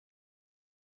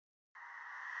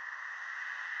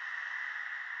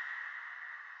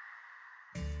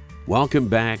Welcome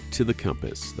back to The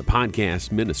Compass, the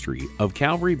podcast ministry of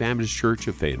Calvary Baptist Church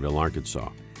of Fayetteville, Arkansas.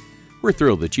 We're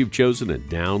thrilled that you've chosen to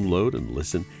download and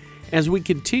listen as we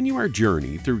continue our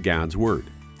journey through God's Word.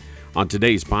 On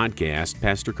today's podcast,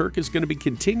 Pastor Kirk is going to be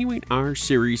continuing our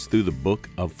series through the book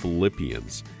of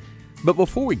Philippians. But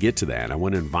before we get to that, I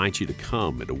want to invite you to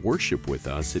come and to worship with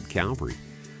us at Calvary.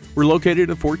 We're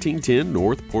located at 1410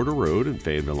 North Porter Road in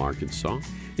Fayetteville, Arkansas,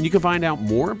 and you can find out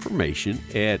more information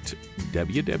at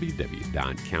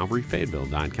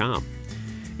www.calvaryfayetteville.com.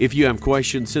 If you have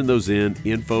questions, send those in,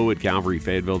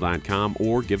 info@calvaryfayetteville.com,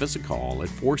 or give us a call at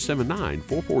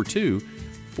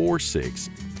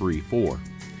 479-442-4634.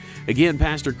 Again,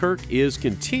 Pastor Kirk is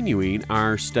continuing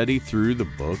our study through the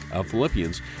book of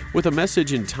Philippians with a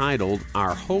message entitled,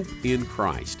 Our Hope in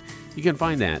Christ. You can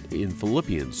find that in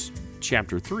Philippians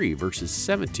chapter 3, verses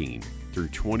 17 through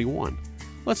 21.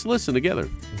 Let's listen together.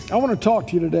 I want to talk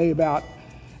to you today about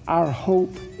our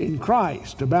hope in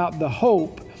Christ, about the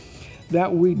hope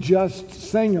that we just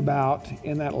sang about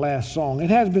in that last song.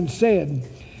 It has been said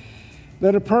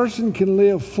that a person can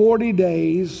live 40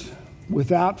 days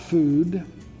without food,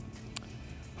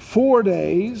 4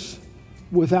 days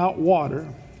without water,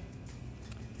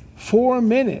 4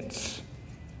 minutes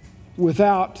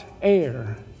without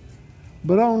air,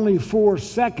 but only 4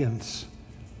 seconds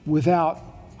without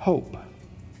hope.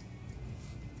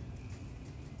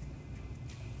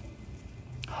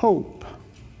 Hope.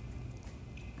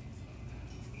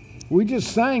 We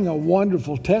just sang a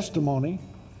wonderful testimony,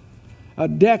 a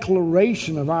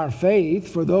declaration of our faith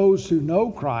for those who know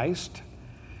Christ,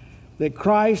 that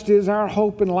Christ is our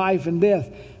hope in life and death.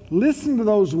 Listen to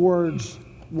those words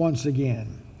once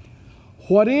again.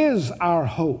 What is our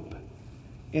hope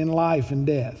in life and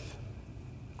death?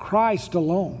 Christ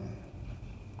alone.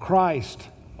 Christ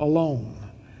alone.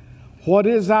 What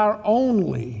is our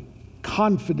only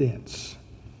confidence?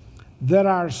 That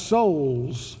our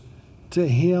souls to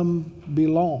Him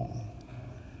belong.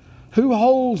 Who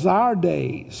holds our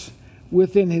days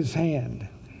within His hand?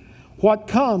 What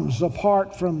comes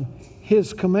apart from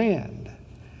His command?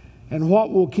 And what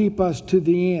will keep us to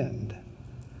the end?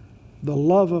 The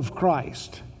love of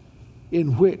Christ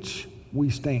in which we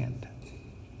stand.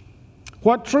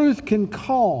 What truth can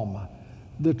calm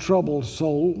the troubled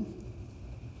soul?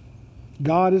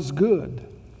 God is good.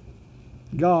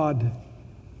 God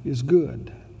is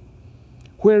good.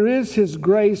 Where is His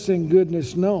grace and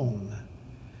goodness known?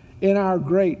 In our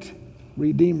great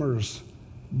Redeemer's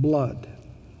blood.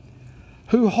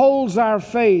 Who holds our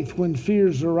faith when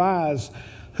fears arise?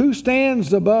 Who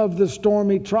stands above the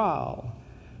stormy trial?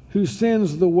 Who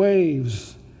sends the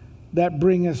waves that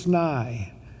bring us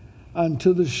nigh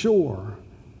unto the shore,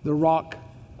 the rock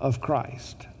of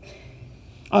Christ?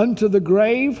 Unto the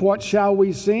grave, what shall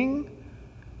we sing?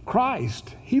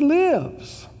 Christ, He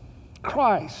lives.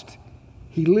 Christ,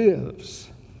 He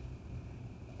lives.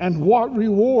 And what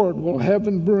reward will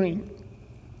heaven bring?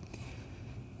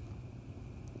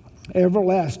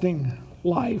 Everlasting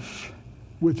life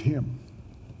with Him.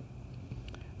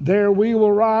 There we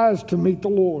will rise to meet the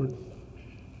Lord.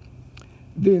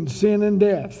 Then sin and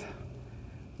death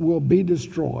will be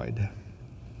destroyed.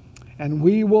 And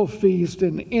we will feast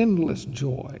in endless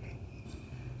joy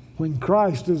when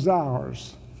Christ is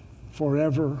ours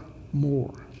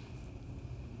forevermore.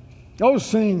 Oh,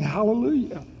 sing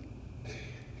hallelujah.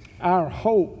 Our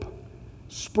hope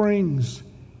springs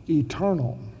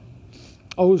eternal.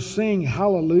 Oh, sing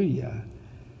hallelujah.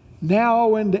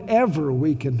 Now and ever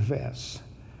we confess,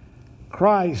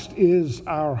 Christ is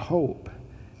our hope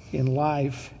in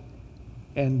life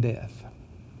and death.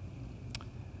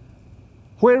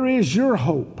 Where is your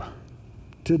hope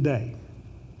today?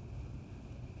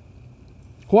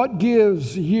 What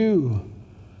gives you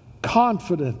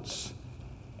confidence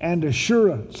and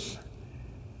assurance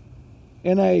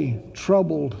in a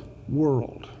troubled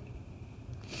world?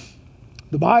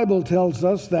 The Bible tells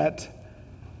us that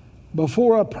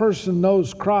before a person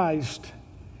knows Christ,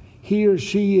 he or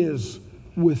she is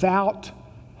without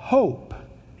hope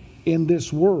in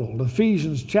this world.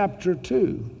 Ephesians chapter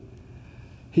 2.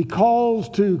 He calls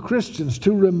to Christians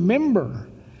to remember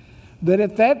that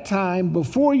at that time,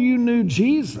 before you knew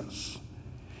Jesus,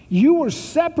 you were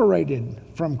separated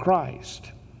from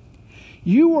Christ.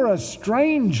 You were a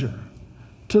stranger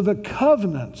to the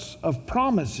covenants of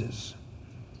promises.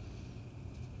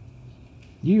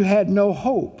 You had no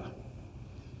hope,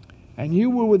 and you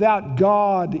were without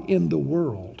God in the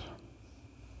world.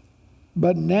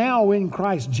 But now in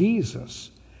Christ Jesus,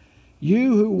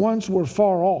 you who once were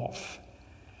far off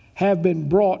have been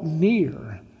brought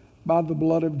near by the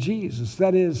blood of Jesus.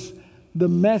 That is the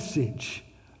message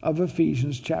of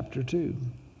Ephesians chapter 2.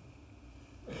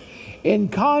 In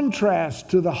contrast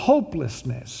to the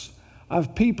hopelessness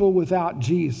of people without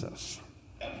Jesus,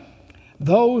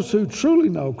 those who truly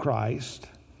know Christ,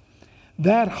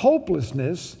 that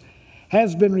hopelessness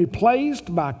has been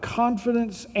replaced by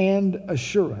confidence and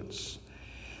assurance.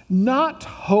 Not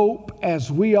hope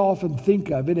as we often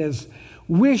think of it, as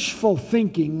wishful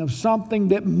thinking of something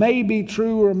that may be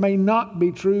true or may not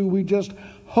be true. We just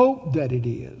hope that it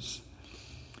is.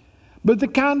 But the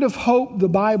kind of hope the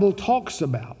Bible talks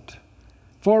about,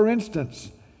 for instance,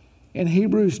 in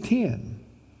Hebrews 10,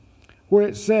 where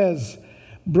it says,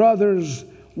 brothers,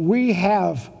 we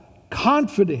have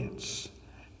confidence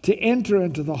to enter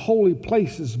into the holy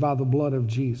places by the blood of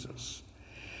Jesus,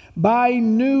 by a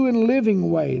new and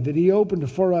living way that he opened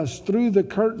for us through the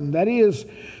curtain, that is,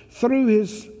 through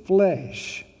his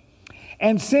flesh.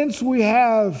 And since we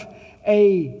have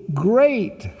a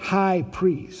great high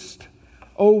priest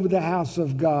over the house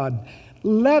of God,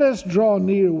 let us draw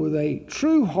near with a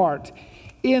true heart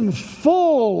in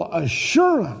full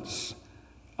assurance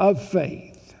of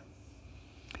faith.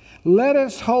 Let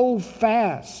us hold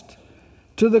fast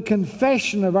to the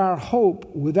confession of our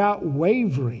hope without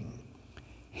wavering.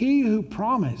 He who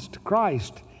promised,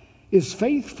 Christ, is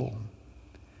faithful.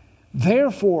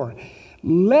 Therefore,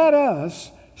 let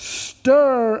us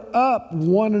stir up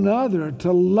one another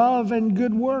to love and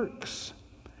good works,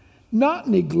 not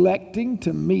neglecting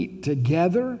to meet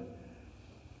together,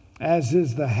 as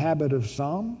is the habit of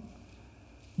some,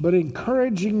 but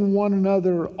encouraging one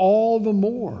another all the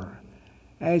more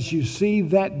as you see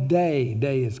that day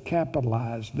is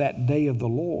capitalized, that day of the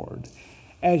Lord,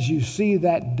 as you see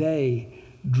that day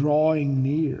drawing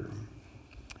near.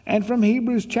 And from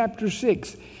Hebrews chapter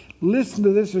 6, listen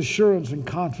to this assurance and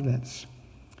confidence.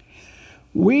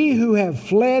 We who have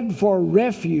fled for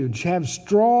refuge have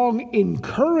strong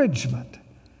encouragement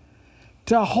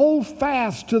to hold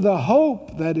fast to the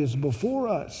hope that is before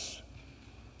us.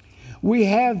 We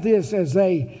have this as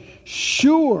a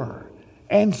sure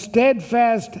and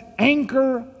steadfast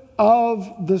anchor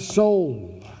of the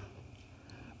soul,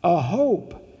 a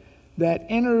hope that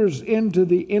enters into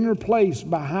the inner place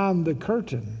behind the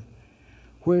curtain,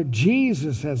 where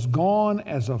Jesus has gone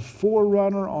as a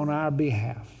forerunner on our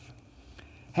behalf,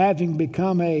 having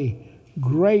become a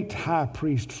great high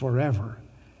priest forever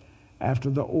after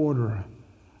the order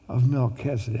of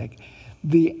Melchizedek.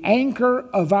 The anchor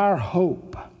of our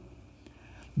hope,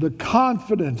 the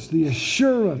confidence, the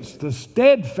assurance, the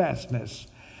steadfastness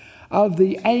of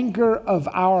the anchor of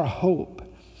our hope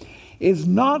is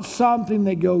not something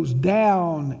that goes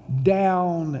down,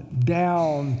 down,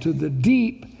 down to the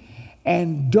deep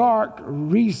and dark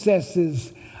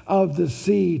recesses of the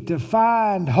sea to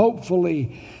find,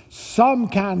 hopefully, some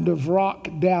kind of rock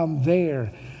down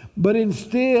there. But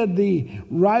instead, the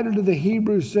writer to the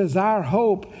Hebrews says our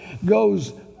hope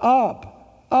goes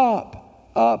up, up,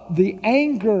 up. The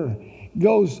anchor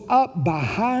goes up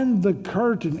behind the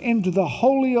curtain into the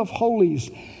Holy of Holies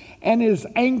and is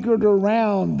anchored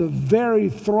around the very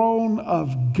throne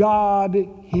of God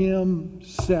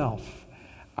himself,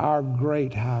 our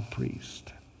great high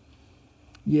priest.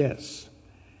 Yes,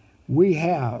 we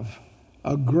have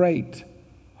a great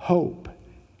hope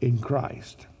in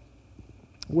Christ.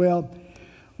 Well,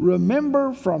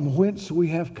 remember from whence we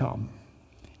have come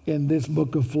in this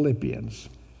book of Philippians.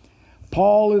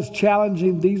 Paul is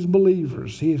challenging these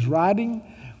believers. He is writing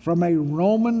from a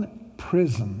Roman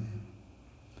prison.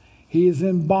 He is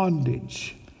in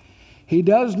bondage. He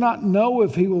does not know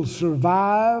if he will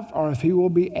survive or if he will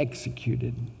be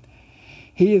executed.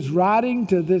 He is writing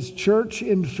to this church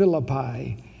in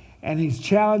Philippi, and he's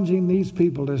challenging these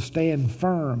people to stand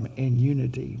firm in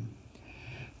unity,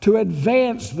 to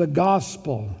advance the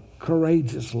gospel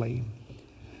courageously,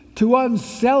 to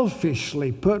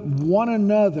unselfishly put one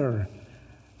another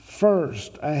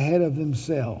first ahead of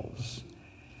themselves.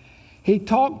 He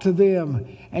talked to them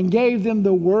and gave them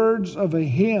the words of a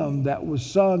hymn that was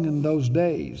sung in those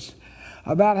days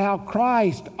about how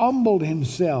Christ humbled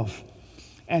himself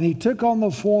and he took on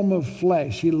the form of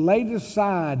flesh. He laid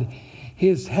aside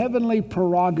his heavenly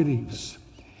prerogatives.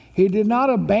 He did not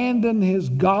abandon his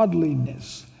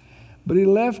godliness, but he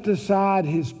left aside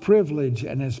his privilege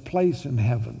and his place in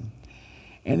heaven.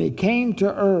 And he came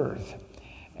to earth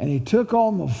and he took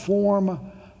on the form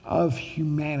of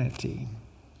humanity.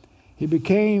 He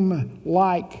became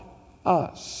like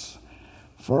us,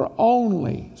 for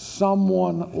only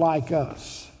someone like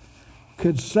us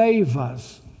could save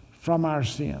us from our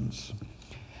sins.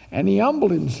 And he humbled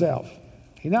himself.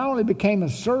 He not only became a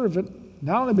servant,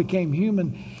 not only became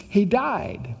human, he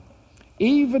died.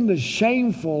 Even the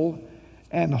shameful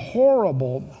and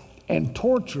horrible and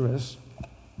torturous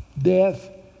death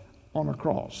on a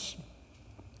cross.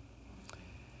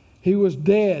 He was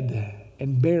dead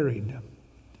and buried.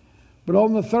 But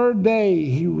on the third day,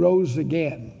 he rose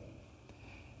again.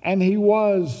 And he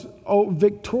was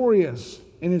victorious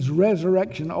in his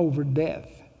resurrection over death.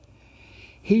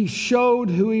 He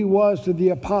showed who he was to the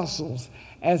apostles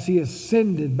as he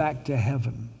ascended back to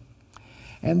heaven.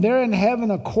 And there in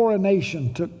heaven, a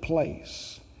coronation took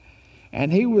place.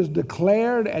 And he was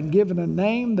declared and given a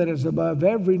name that is above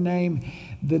every name,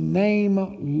 the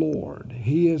name Lord.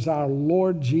 He is our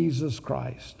Lord Jesus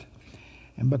Christ.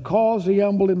 And because he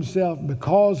humbled himself,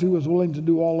 because he was willing to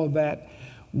do all of that,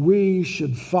 we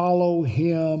should follow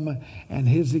him and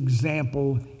his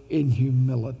example in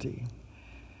humility.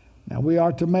 Now, we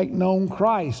are to make known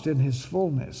Christ in his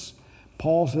fullness.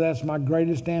 Paul said, that's my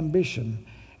greatest ambition,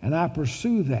 and I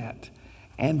pursue that.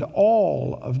 And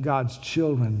all of God's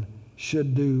children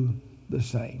should do the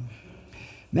same.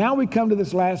 Now we come to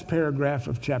this last paragraph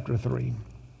of chapter 3,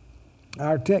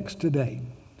 our text today.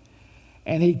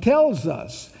 And he tells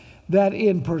us that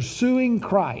in pursuing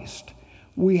Christ,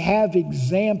 we have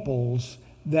examples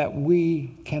that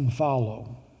we can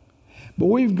follow. But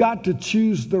we've got to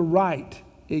choose the right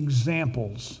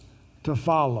examples to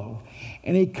follow.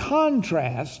 And he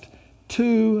contrasts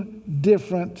two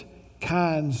different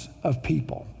kinds of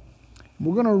people.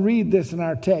 We're going to read this in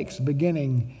our text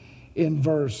beginning in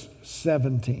verse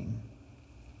 17.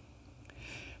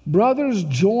 Brothers,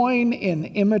 join in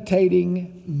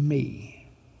imitating me,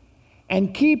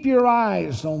 and keep your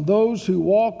eyes on those who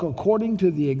walk according to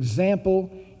the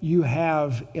example you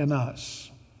have in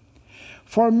us.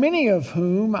 For many of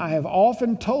whom I have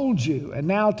often told you, and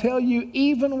now tell you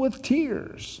even with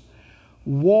tears,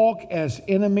 walk as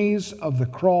enemies of the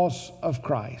cross of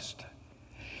Christ.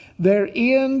 Their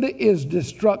end is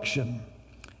destruction.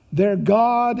 Their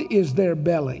God is their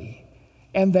belly,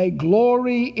 and they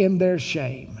glory in their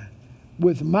shame,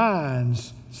 with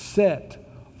minds set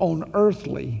on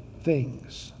earthly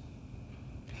things.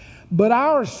 But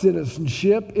our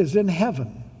citizenship is in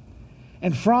heaven,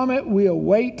 and from it we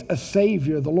await a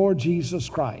Savior, the Lord Jesus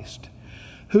Christ,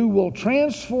 who will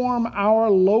transform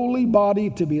our lowly body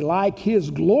to be like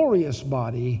his glorious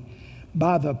body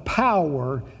by the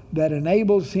power that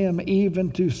enables him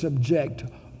even to subject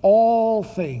all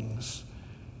things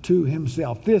to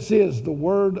himself. This is the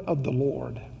word of the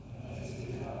Lord.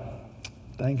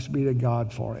 Thanks be to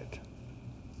God for it.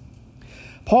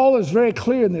 Paul is very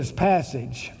clear in this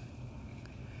passage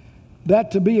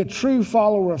that to be a true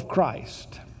follower of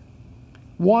Christ,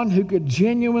 one who could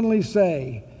genuinely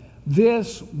say,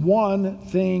 this one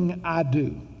thing I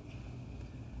do,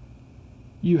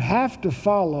 you have to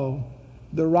follow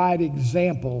the right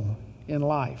example in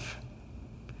life.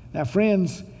 Now,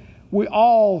 friends, we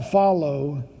all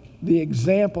follow the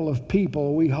example of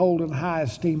people we hold in high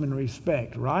esteem and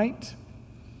respect, right?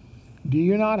 Do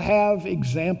you not have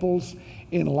examples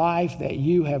in life that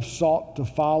you have sought to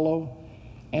follow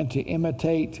and to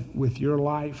imitate with your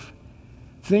life?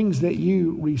 Things that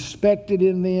you respected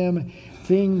in them,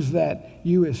 things that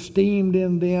you esteemed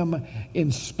in them,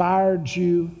 inspired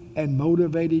you and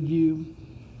motivated you.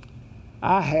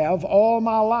 I have all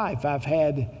my life. I've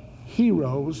had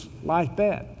heroes like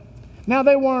that. Now,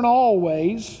 they weren't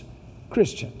always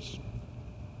Christians.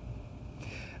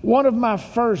 One of my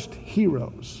first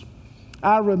heroes,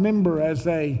 I remember as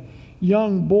a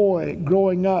young boy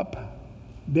growing up,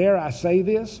 dare I say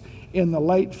this, in the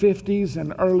late 50s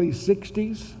and early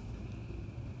 60s.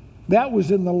 That was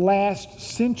in the last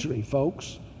century,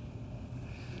 folks.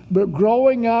 But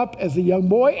growing up as a young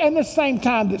boy, and the same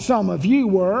time that some of you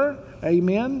were,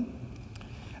 amen,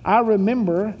 I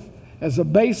remember as a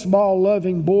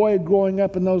baseball-loving boy growing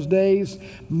up in those days,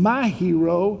 my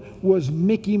hero was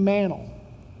Mickey Mantle.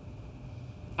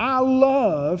 I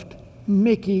loved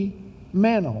Mickey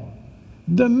Mantle,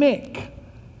 the Mick.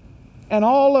 And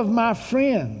all of my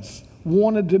friends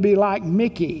wanted to be like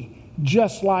Mickey,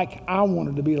 just like I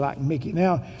wanted to be like Mickey.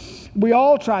 Now, we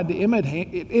all tried to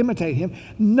imitate him.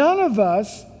 None of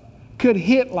us could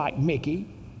hit like Mickey.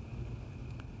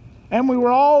 And we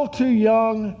were all too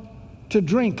young to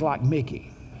drink like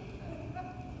Mickey.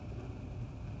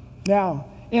 Now,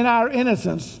 in our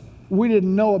innocence, we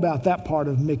didn't know about that part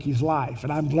of Mickey's life,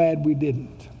 and I'm glad we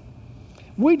didn't.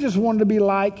 We just wanted to be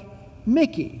like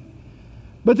Mickey.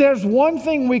 But there's one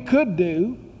thing we could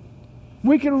do.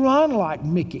 We could run like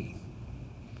Mickey.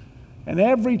 And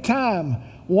every time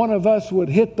one of us would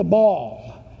hit the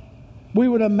ball, we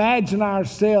would imagine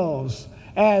ourselves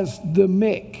as the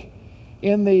Mick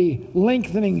in the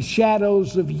lengthening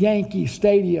shadows of Yankee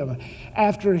Stadium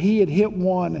after he had hit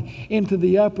one into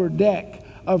the upper deck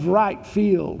of right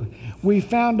field. We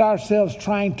found ourselves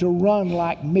trying to run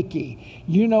like Mickey.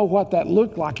 You know what that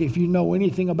looked like if you know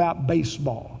anything about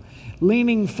baseball.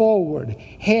 Leaning forward,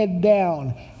 head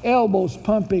down, elbows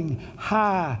pumping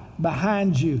high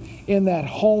behind you in that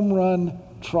home run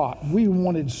trot. We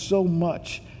wanted so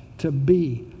much to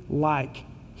be like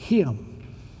him.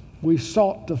 We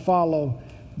sought to follow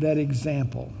that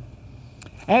example.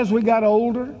 As we got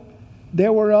older,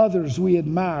 there were others we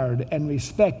admired and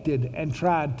respected and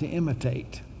tried to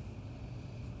imitate.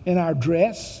 In our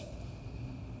dress,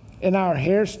 in our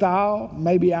hairstyle,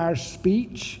 maybe our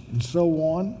speech, and so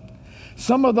on.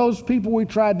 Some of those people we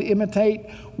tried to imitate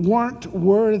weren't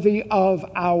worthy of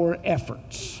our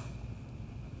efforts.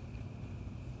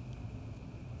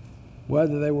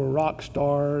 Whether they were rock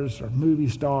stars or movie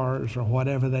stars or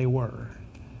whatever they were.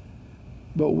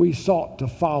 But we sought to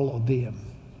follow them.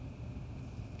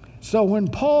 So when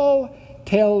Paul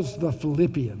tells the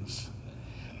Philippians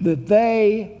that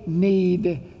they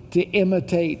need to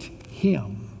imitate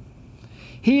him,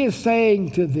 he is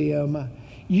saying to them,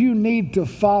 you need to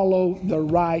follow the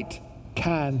right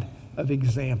kind of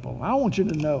example. I want you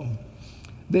to know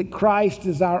that Christ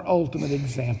is our ultimate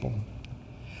example.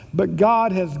 But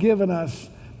God has given us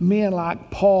men like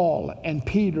Paul and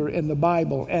Peter in the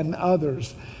Bible and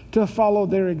others to follow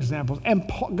their examples.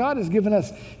 And God has given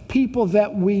us people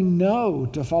that we know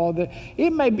to follow their. It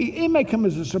may come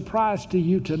as a surprise to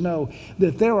you to know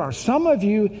that there are some of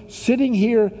you sitting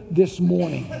here this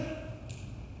morning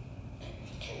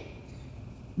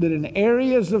that in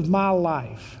areas of my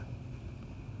life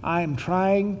I am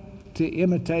trying to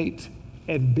imitate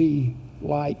and be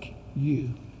like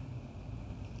you.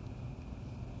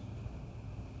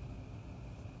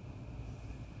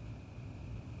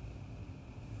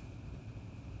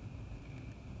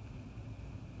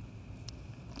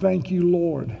 Thank you,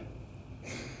 Lord,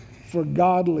 for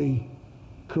godly,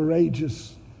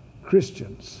 courageous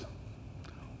Christians,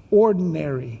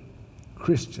 ordinary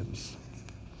Christians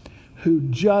who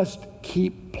just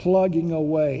keep plugging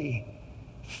away,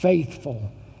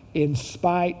 faithful in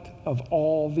spite of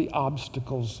all the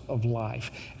obstacles of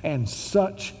life. And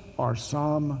such are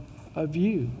some of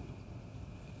you.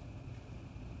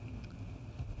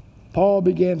 Paul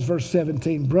begins verse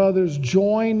 17, brothers,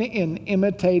 join in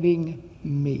imitating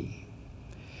me,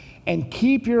 and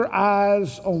keep your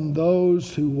eyes on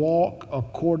those who walk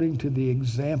according to the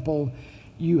example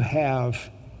you have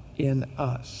in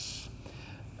us.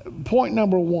 Point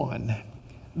number one,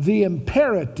 the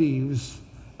imperatives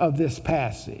of this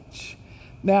passage.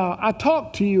 Now, I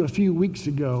talked to you a few weeks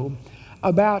ago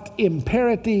about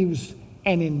imperatives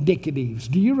and indicatives.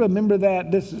 Do you remember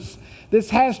that? This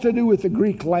has to do with the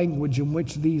Greek language in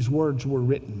which these words were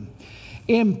written.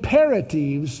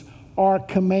 Imperatives are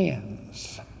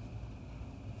commands.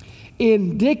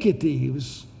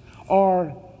 Indicatives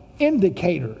are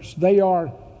indicators. They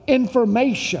are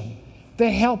information that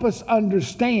help us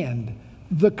understand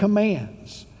the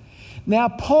commands. Now,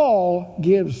 Paul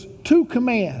gives two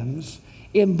commands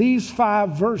in these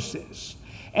 5 verses,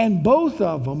 and both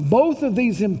of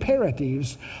these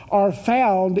imperatives are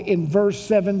found in verse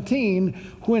 17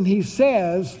 when he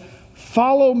says,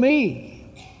 follow me.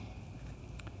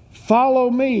 Follow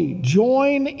me.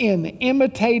 Join in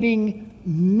imitating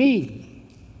me.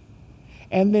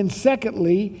 And then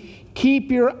secondly, keep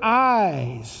your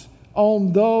eyes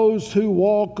on those who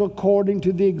walk according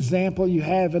to the example you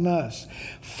have in us.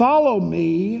 Follow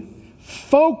me.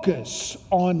 Focus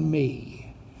on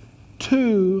me.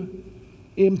 2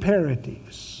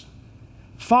 imperatives.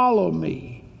 Follow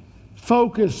me.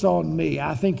 Focus on me.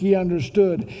 I think he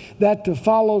understood that to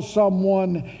follow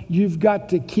someone, you've got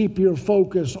to keep your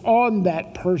focus on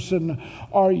that person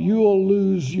or you'll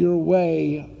lose your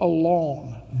way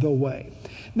along the way.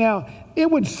 Now, it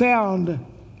would sound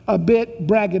a bit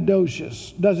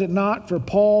braggadocious, does it not, for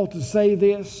Paul to say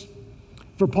this?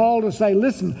 For Paul to say,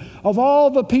 listen, of all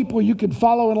the people you could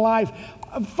follow in life,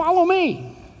 follow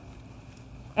me.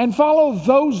 And follow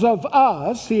those of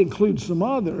us, he includes some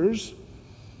others.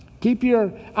 Keep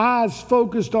your eyes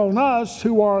focused on us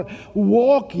who are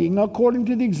walking according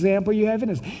to the example you have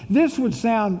in us. This would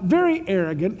sound very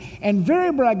arrogant and very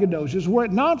braggadocious were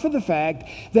it not for the fact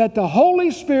that the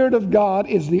Holy Spirit of God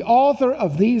is the author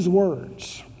of these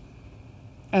words.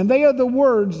 And they are the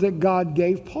words that God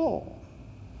gave Paul.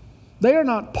 They are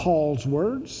not Paul's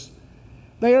words.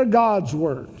 They are God's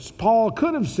words. Paul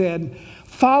could have said,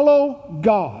 follow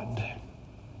God.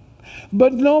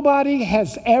 But nobody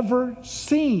has ever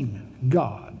seen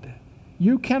God.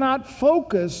 You cannot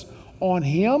focus on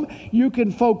Him. You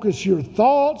can focus your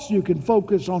thoughts. You can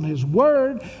focus on His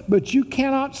Word, but you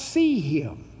cannot see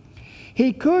Him.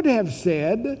 He could have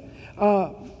said,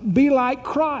 be like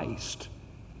Christ.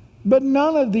 But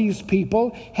none of these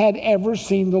people had ever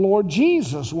seen the Lord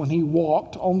Jesus when he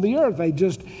walked on the earth. They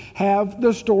just have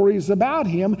the stories about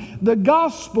him. The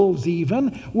Gospels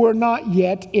even were not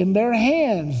yet in their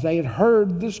hands. They had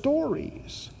heard the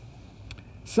stories.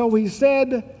 So he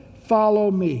said, follow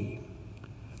me.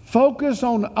 Focus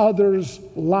on others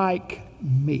like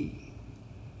me.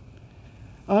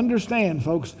 Understand,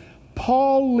 folks,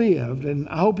 Paul lived, and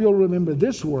I hope you'll remember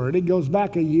this word. It goes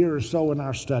back a year or so in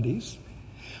our studies.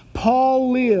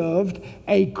 Paul lived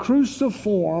a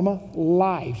cruciform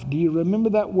life. Do you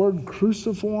remember that word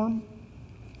cruciform?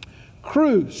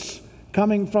 Cruce,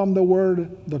 coming from the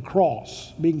word the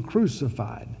cross, being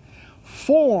crucified.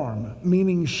 Form,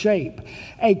 meaning shape.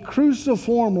 A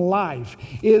cruciform life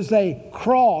is a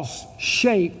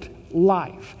cross-shaped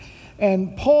life.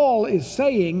 And Paul is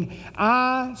saying,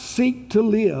 I seek to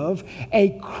live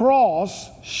a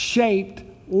cross-shaped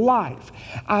life.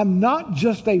 I'm not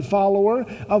just a follower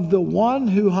of the one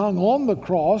who hung on the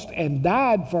cross and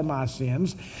died for my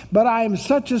sins, but I am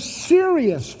such a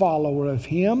serious follower of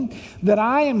him that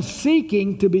I am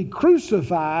seeking to be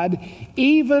crucified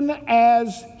even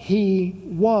as he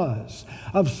was,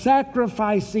 of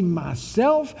sacrificing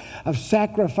myself, of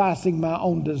sacrificing my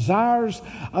own desires,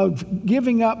 of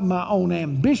giving up my own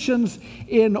ambitions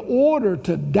in order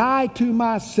to die to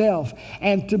myself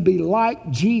and to be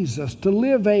like Jesus, to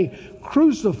live a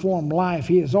cruciform life.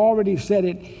 He has already said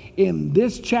it in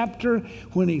this chapter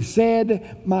when he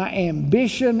said, my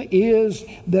ambition is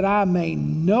that I may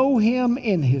know him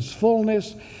in his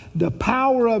fullness, the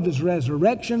power of his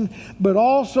resurrection, but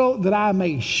also that I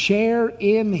may share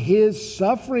in his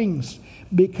sufferings,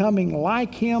 becoming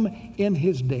like him in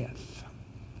his death.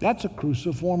 That's a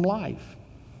cruciform life.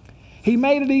 He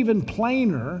made it even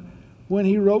plainer when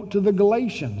he wrote to the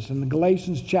Galatians in the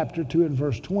Galatians chapter 2 and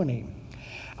verse 20.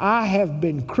 I have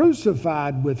been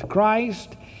crucified with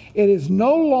Christ. It is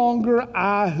no longer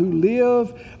I who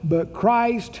live, but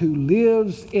Christ who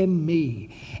lives in me.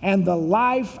 And the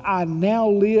life I now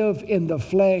live in the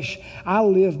flesh, I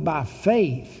live by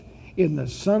faith in the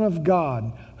Son of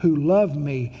God who loved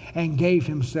me and gave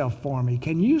himself for me.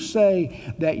 Can you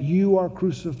say that you are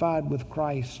crucified with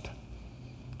Christ?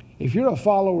 If you're a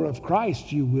follower of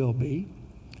Christ, you will be.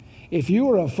 If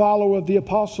you are a follower of the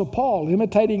Apostle Paul,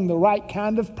 imitating the right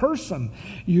kind of person,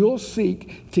 you'll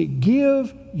seek to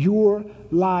give your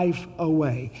life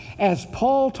away. As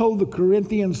Paul told the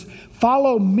Corinthians,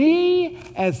 follow me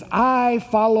as I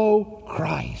follow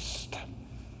Christ.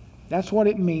 That's what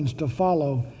it means to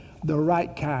follow the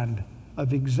right kind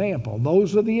of example.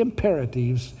 Those are the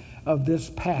imperatives of this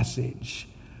passage.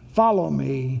 Follow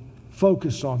me,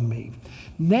 focus on me.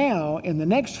 Now, in the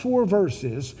next 4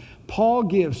 verses, Paul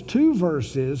gives 2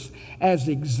 verses as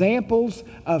examples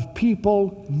of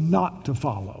people not to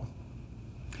follow.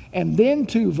 And then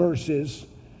 2 verses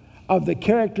of the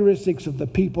characteristics of the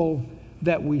people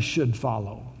that we should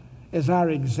follow as our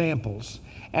examples,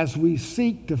 as we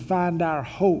seek to find our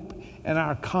hope and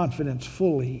our confidence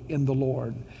fully in the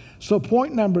Lord. So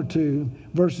point number 2,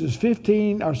 verses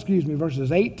 18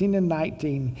 and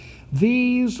 19,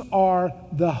 these are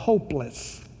the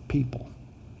hopeless people.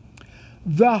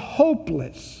 The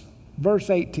hopeless, verse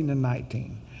 18 and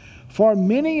 19. For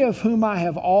many of whom I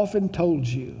have often told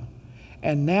you,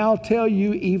 and now tell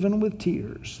you even with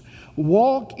tears,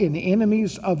 walk in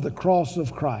enemies of the cross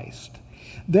of Christ.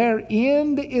 Their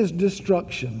end is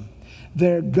destruction.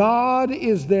 Their God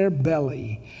is their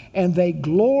belly, and they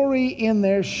glory in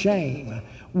their shame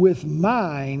with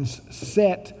minds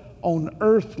set on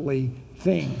earthly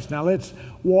things. Now let's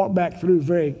walk back through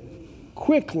very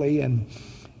quickly and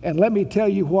let me tell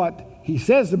you what he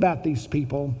says about these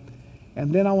people,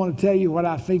 and then I want to tell you what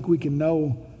I think we can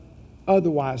know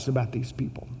otherwise about these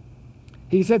people.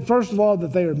 He said, first of all,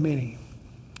 that they are many.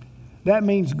 That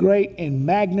means great in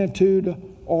magnitude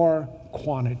or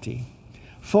quantity.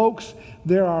 Folks,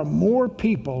 there are more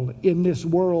people in this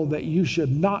world that you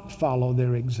should not follow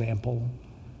their example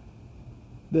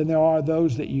than there are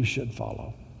those that you should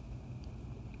follow.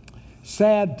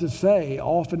 Sad to say,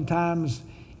 oftentimes,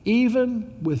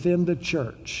 even within the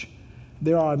church,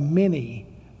 there are many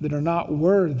that are not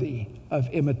worthy of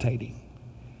imitating.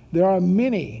 There are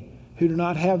many who do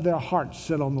not have their hearts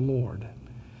set on the Lord.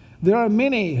 There are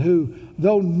many who,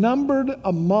 though numbered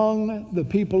among the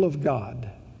people of God,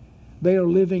 they are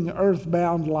living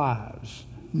earthbound lives,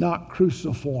 not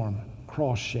cruciform,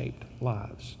 cross-shaped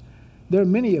lives. There are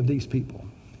many of these people.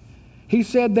 He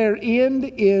said their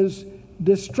end is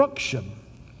destruction.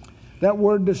 That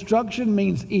word destruction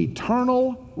means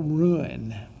eternal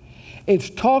ruin.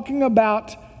 It's talking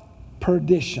about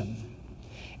perdition.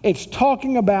 It's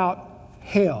talking about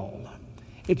hell.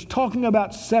 It's talking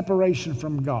about separation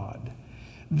from God.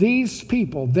 These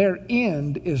people, their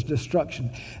end is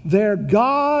destruction. Their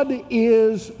God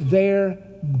is their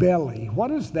belly. What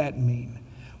does that mean?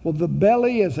 Well, the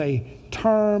belly is a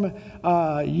term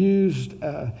used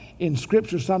in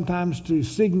Scripture sometimes to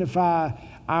signify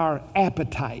our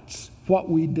appetites, what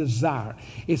we desire.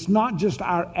 It's not just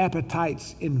our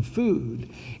appetites in food.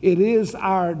 It is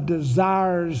our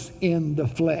desires in the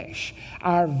flesh,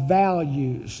 our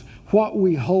values, what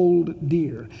we hold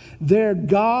dear. Their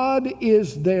God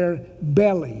is their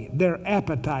belly, their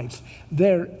appetites,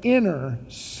 their inner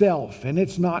self, and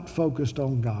it's not focused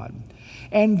on God.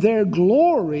 And their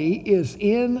glory is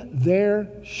in their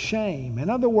shame. In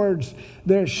other words,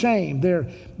 their shame,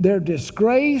 their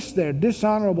disgrace, their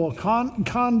dishonorable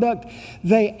conduct,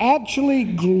 they actually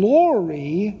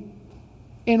glory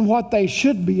in what they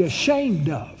should be ashamed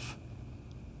of.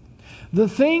 The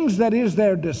things that is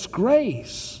their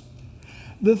disgrace,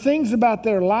 the things about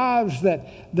their lives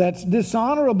that's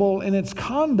dishonorable in its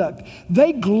conduct,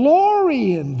 they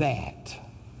glory in that.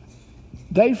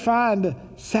 They find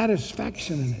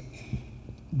satisfaction in it.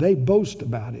 They boast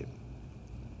about it.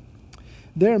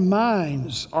 Their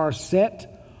minds are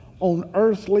set on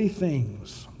earthly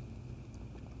things.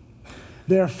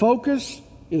 Their focus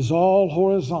is all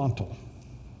horizontal.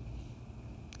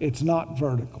 It's not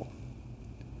vertical.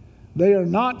 They are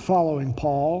not following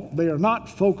Paul. They are not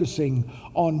focusing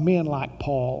on men like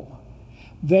Paul.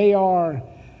 Their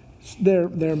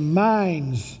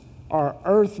minds are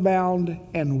earthbound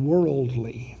and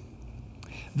worldly.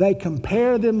 They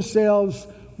compare themselves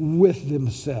with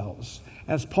themselves,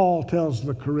 as Paul tells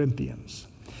the Corinthians.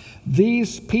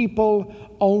 These people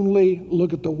only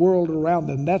look at the world around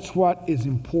them. That's what is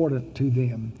important to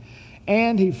them.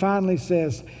 And he finally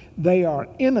says, they are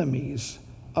enemies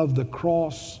of the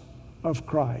cross of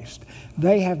Christ.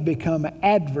 They have become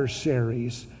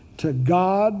adversaries to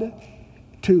God,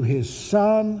 to His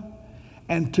Son,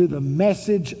 and to the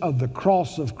message of the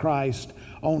cross of Christ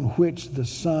on which the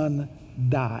Son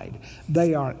died.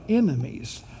 They are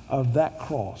enemies of that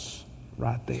cross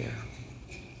right there.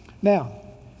 Now,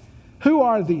 who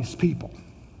are these people?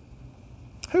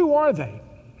 Who are they?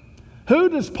 Who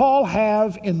does Paul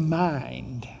have in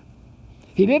mind?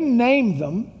 He didn't name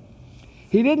them.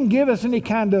 He didn't give us any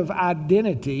kind of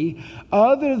identity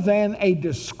other than a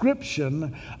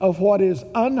description of what is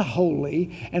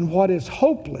unholy and what is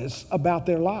hopeless about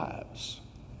their lives.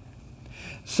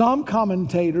 Some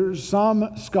commentators,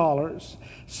 some scholars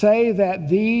say that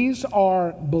these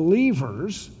are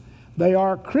believers, they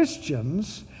are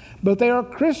Christians, but they are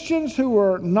Christians who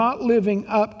are not living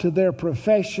up to their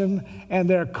profession and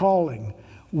their calling.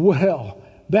 Well,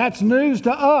 that's news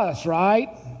to us, right?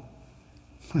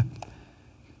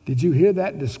 Did you hear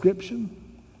that description?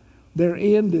 Their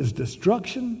end is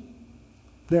destruction.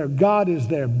 Their God is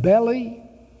their belly.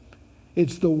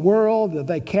 It's the world that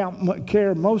they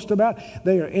care most about.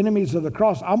 They are enemies of the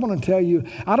cross. I'm going to tell you,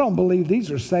 I don't believe these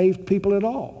are saved people at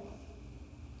all.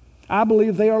 I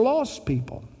believe they are lost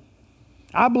people.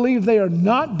 I believe they are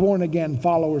not born again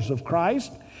followers of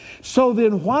Christ. So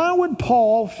then why would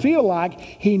Paul feel like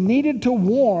he needed to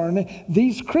warn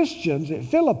these Christians at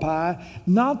Philippi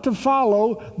not to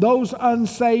follow those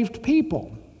unsaved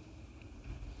people?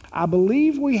 I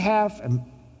believe we have, and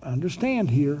understand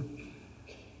here,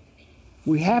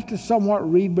 we have to somewhat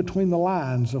read between the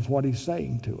lines of what he's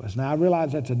saying to us. Now, I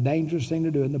realize that's a dangerous thing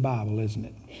to do in the Bible, isn't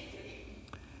it?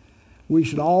 We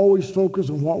should always focus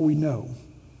on what we know,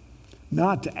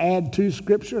 not to add to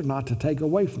Scripture, not to take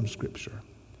away from Scripture.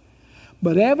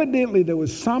 But evidently there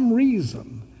was some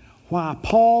reason why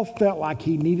Paul felt like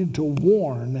he needed to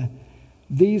warn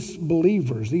these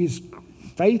believers, these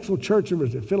faithful church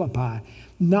members at Philippi,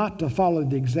 not to follow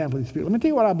the example of these people. Let me tell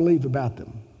you what I believe about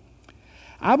them.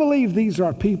 I believe these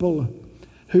are people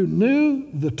who knew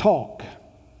the talk,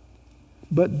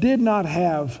 but did not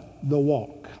have the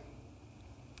walk.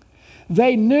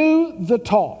 They knew the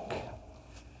talk,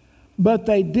 but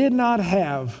they did not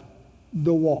have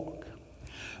the walk.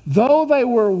 Though they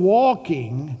were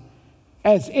walking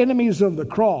as enemies of the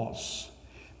cross,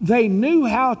 they knew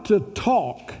how to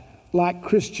talk like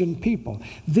Christian people.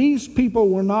 These people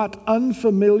were not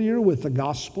unfamiliar with the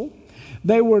gospel.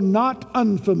 They were not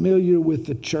unfamiliar with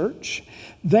the church.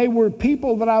 They were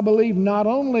people that I believe not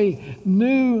only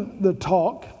knew the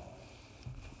talk,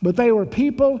 but they were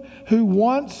people who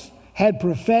once had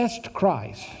professed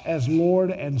Christ as Lord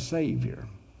and Savior.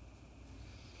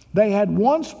 They had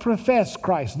once professed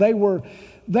Christ. They were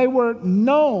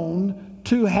known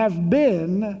to have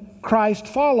been Christ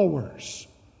followers,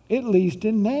 at least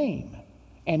in name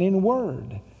and in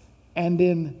word and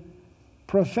in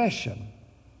profession.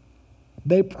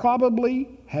 They probably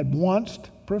had once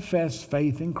professed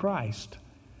faith in Christ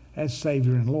as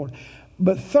Savior and Lord.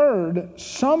 But third,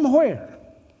 somewhere,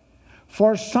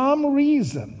 for some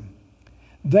reason,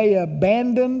 they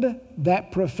abandoned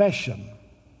that profession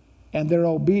and their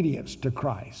obedience to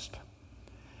Christ.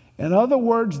 In other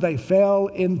words, they fell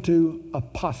into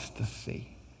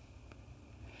apostasy.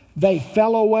 They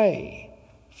fell away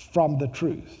from the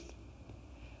truth.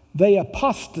 They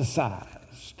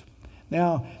apostatized.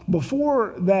 Now,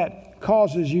 before that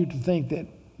causes you to think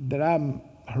that I'm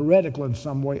heretical in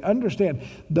some way, understand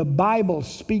the Bible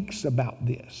speaks about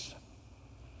this.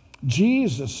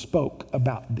 Jesus spoke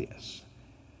about this.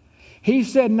 He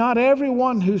said, not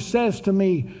everyone who says to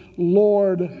me,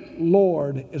 Lord,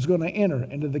 Lord, is going to enter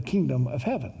into the kingdom of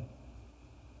heaven.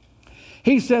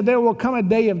 He said there will come a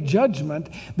day of judgment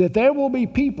that there will be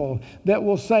people that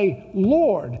will say,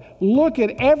 Lord, look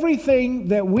at everything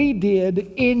that we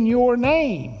did in your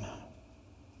name.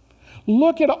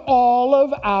 Look at all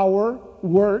of our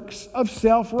works of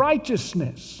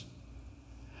self-righteousness.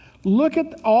 Look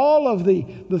at all of the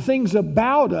things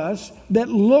about us that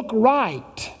look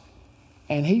right.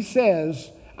 And he says,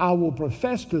 I will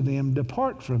profess to them,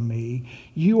 depart from me.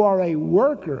 You are a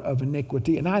worker of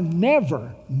iniquity, and I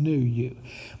never knew you.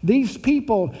 These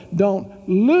people don't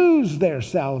lose their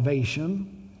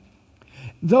salvation,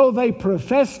 though they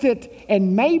professed it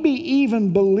and maybe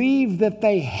even believed that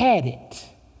they had it.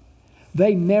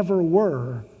 They never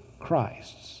were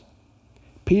Christ's.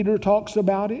 Peter talks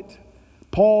about it.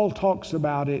 Paul talks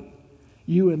about it.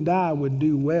 You and I would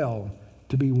do well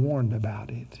to be warned about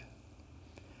it.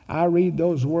 I read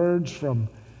those words from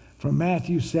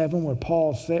Matthew 7 where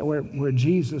Paul said, where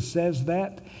Jesus says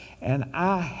that, and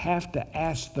I have to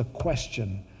ask the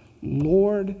question,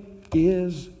 Lord,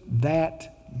 is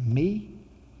that me?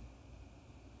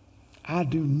 I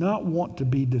do not want to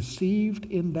be deceived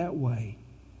in that way.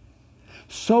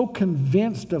 So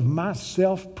convinced of my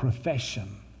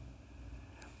self-profession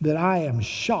that I am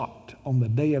shocked on the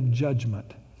day of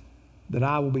judgment that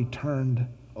I will be turned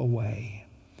away.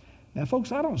 Now,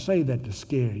 folks, I don't say that to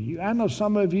scare you. I know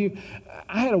some of you,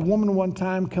 I had a woman one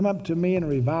time come up to me in a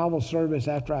revival service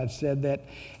after I'd said that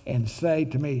and say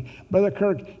to me, Brother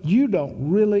Kirk, you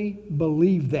don't really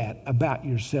believe that about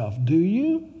yourself, do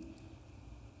you?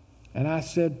 And I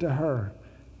said to her,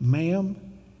 ma'am,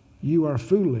 you are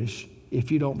foolish if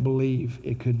you don't believe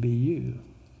it could be you.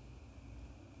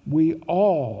 We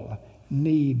all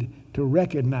need to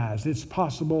recognize it's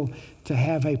possible to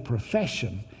have a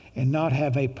profession and not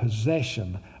have a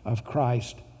possession of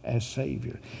Christ as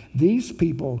Savior. These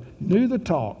people knew the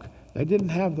talk. They didn't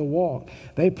have the walk.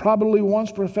 They probably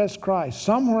once professed Christ.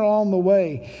 Somewhere along the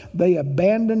way, they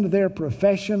abandoned their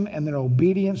profession and their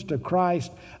obedience to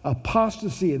Christ.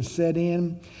 Apostasy had set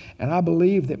in. And I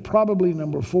believe that probably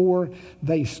number 4,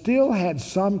 they still had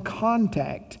some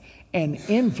contact and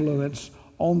influence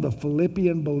on the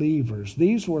Philippian believers.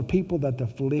 These were people that the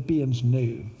Philippians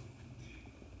knew.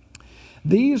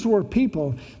 These were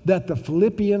people that the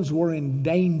Philippians were in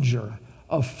danger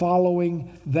of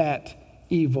following that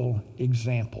evil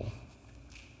example.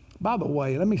 By the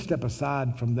way, let me step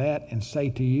aside from that and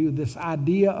say to you, this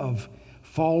idea of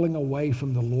falling away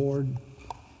from the Lord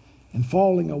and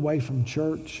falling away from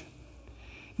church,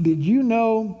 did you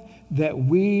know that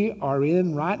we are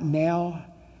in right now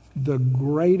the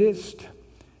greatest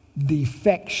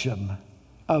defection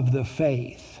of the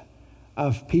faith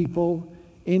of people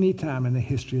any time in the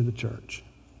history of the church?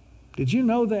 Did you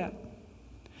know that?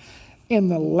 In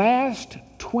the last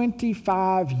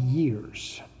 25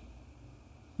 years,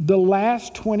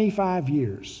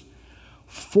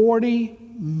 40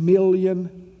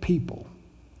 million people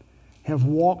have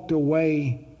walked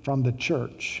away from the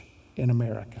church in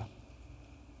America.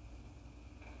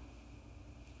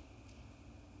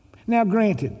 Now,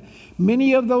 granted,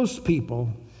 many of those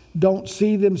people don't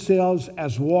see themselves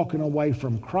as walking away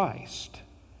from Christ,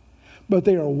 but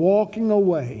they are walking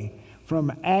away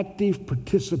from active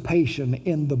participation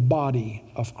in the body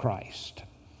of Christ.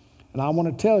 And I want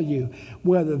to tell you,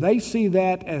 whether they see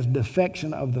that as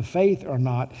defection of the faith or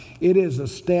not, it is a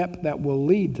step that will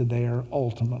lead to there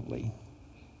ultimately.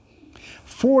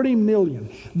 40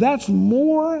 million. That's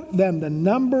more than the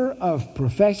number of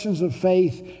professions of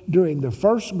faith during the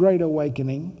First Great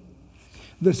Awakening,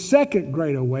 the Second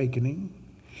Great Awakening,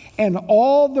 and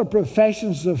all the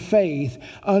professions of faith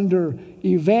under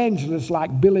evangelists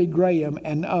like Billy Graham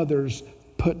and others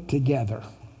put together.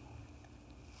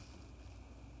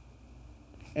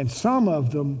 And some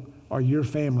of them are your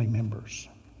family members.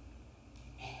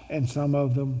 And some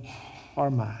of them are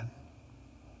mine.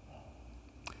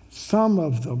 Some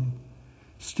of them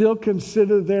still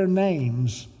consider their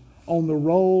names on the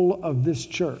roll of this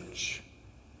church,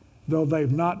 though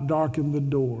they've not darkened the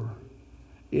door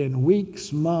in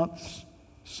weeks, months,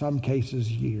 some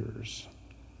cases years.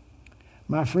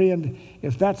 My friend,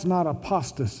 if that's not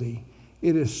apostasy,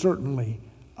 it is certainly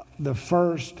the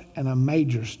first and a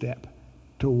major step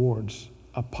towards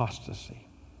apostasy.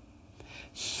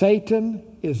 Satan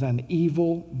is an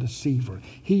evil deceiver.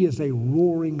 He is a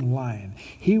roaring lion.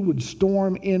 He would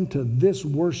storm into this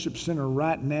worship center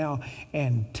right now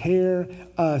and tear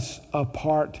us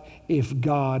apart if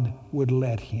God would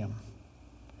let him.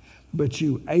 But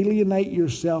you alienate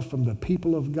yourself from the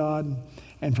people of God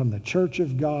and from the church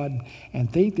of God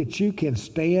and think that you can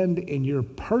stand in your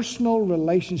personal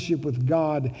relationship with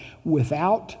God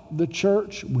without the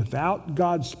church, without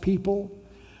God's people,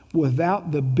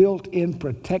 without the built-in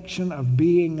protection of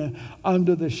being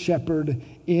under the shepherd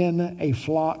in a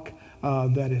flock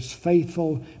that is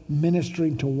faithful,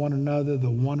 ministering to one another, the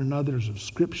one another's of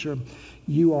Scripture.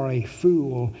 You are a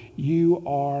fool. You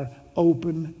are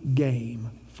open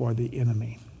game for the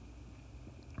enemy.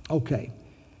 Okay,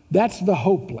 that's the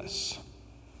hopeless.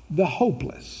 The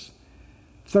hopeless.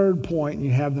 Third point,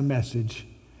 you have the message.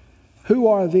 Who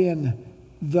are then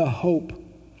the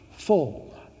hopeful?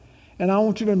 And I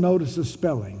want you to notice the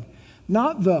spelling.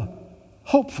 Not the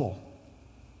hopeful,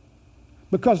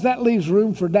 because that leaves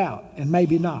room for doubt, and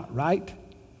maybe not, right?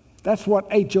 That's what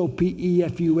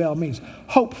H-O-P-E-F-U-L means.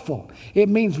 Hopeful. It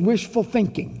means wishful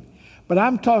thinking. But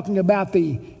I'm talking about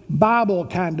the Bible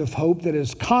kind of hope that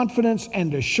is confidence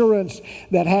and assurance,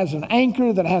 that has an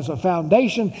anchor, that has a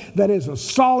foundation, that is a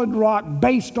solid rock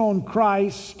based on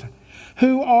Christ.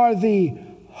 Who are the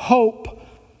hopeful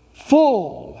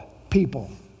people?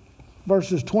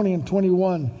 Verses 20 and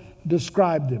 21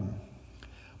 describe them.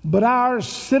 But our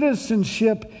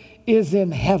citizenship is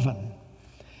in heaven,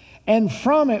 and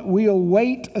from it we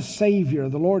await a Savior,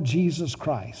 the Lord Jesus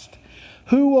Christ,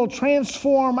 who will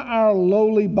transform our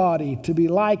lowly body to be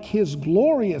like his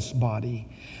glorious body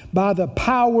by the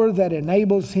power that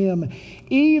enables him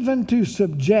even to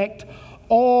subject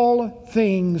all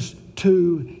things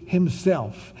to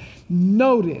himself.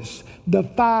 Notice the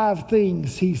 5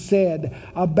 things he said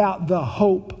about the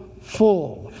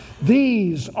hopeful.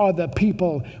 These are the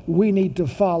people we need to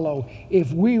follow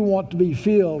if we want to be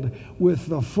filled with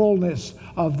the fullness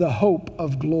of the hope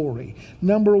of glory.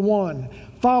 Number 1,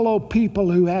 follow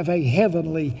people who have a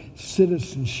heavenly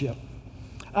citizenship.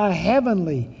 A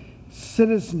heavenly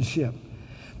citizenship.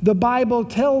 The Bible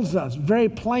tells us very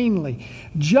plainly,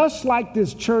 just like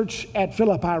this church at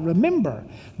Philippi, remember,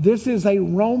 this is a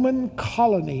Roman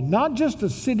colony, not just a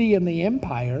city in the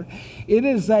empire. It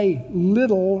is a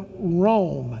little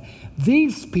Rome.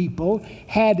 These people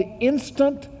had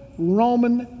instant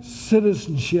Roman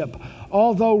citizenship.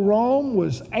 Although Rome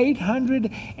was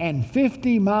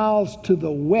 850 miles to the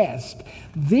west,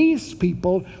 these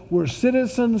people were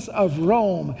citizens of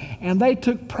Rome, and they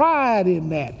took pride in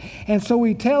that. And so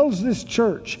he tells this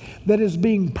church that is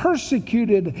being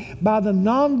persecuted by the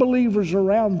non-believers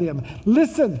around them,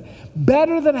 listen,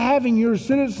 better than having your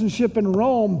citizenship in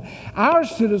Rome, our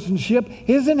citizenship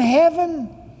is in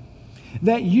heaven.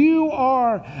 That you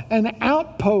are an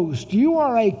outpost. You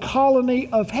are a colony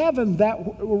of heaven, that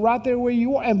right there where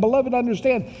you are. And beloved,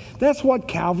 understand, that's what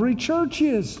Calvary Church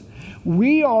is.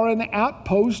 We are an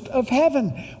outpost of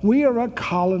heaven. We are a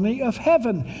colony of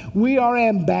heaven. We are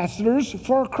ambassadors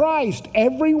for Christ.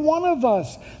 Every one of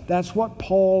us. That's what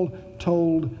Paul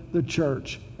told the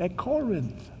church at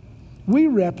Corinth. We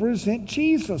represent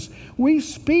Jesus. We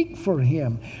speak for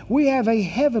him. We have a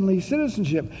heavenly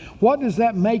citizenship. What does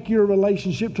that make your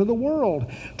relationship to the world?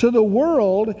 To the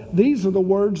world, these are the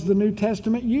words the New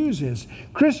Testament uses.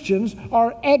 Christians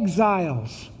are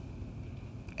exiles.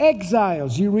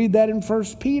 Exiles. You read that in 1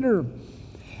 Peter.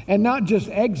 And not just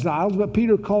exiles, but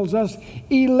Peter calls us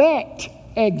elect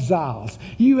exiles.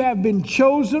 You have been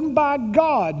chosen by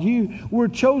God. You were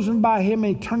chosen by him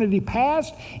in eternity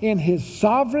past. In his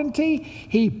sovereignty,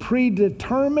 he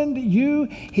predetermined you.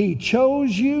 He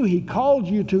chose you. He called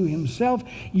you to himself.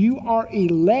 You are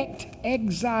elect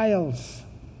exiles.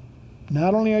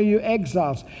 Not only are you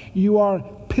exiles, you are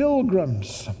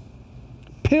pilgrims.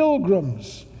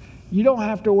 Pilgrims. You don't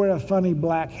have to wear a funny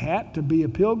black hat to be a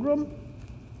pilgrim.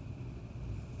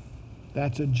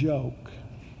 That's a joke.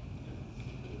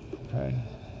 Okay,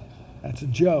 that's a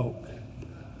joke.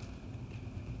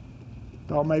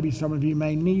 Thought maybe some of you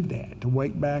may need that to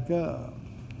wake back up.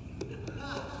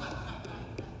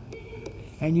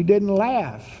 And you didn't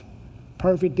laugh.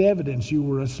 Perfect evidence you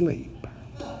were asleep,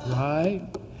 right?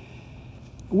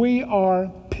 We are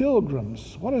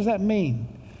pilgrims. What does that mean?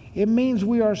 It means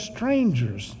we are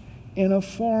strangers in a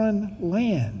foreign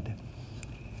land.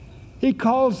 He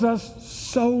calls us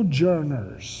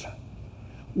sojourners.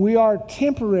 We are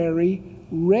temporary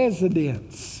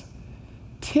residents.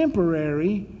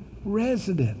 Temporary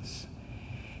residents.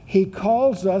 He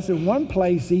calls us, in one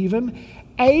place even,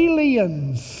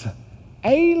 aliens.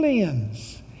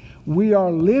 Aliens. We are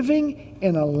living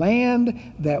in a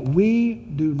land that we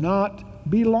do not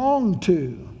belong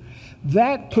to.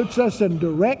 That puts us in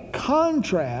direct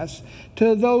contrast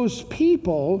to those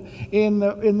people in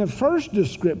the first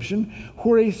description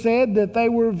where he said that they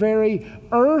were very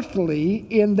earthly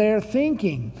in their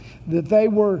thinking, that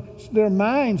their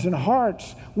minds and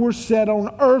hearts were set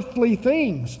on earthly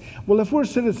things. Well, if we're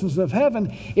citizens of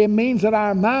heaven, it means that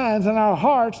our minds and our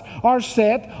hearts are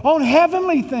set on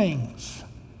heavenly things.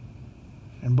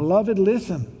 And beloved,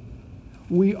 listen,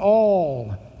 we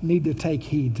all need to take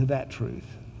heed to that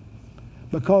truth,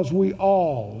 because we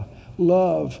all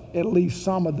love at least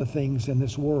some of the things in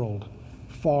this world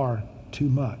far too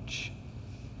much.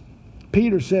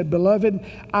 Peter said, "Beloved,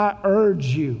 I urge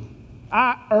you,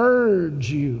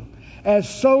 as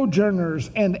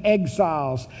sojourners and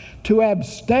exiles, to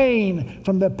abstain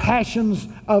from the passions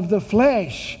of the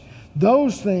flesh.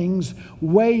 Those things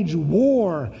wage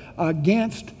war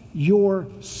against your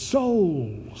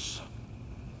souls."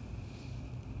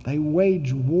 They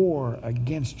wage war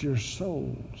against your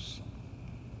souls.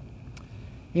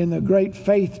 In the great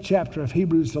faith chapter of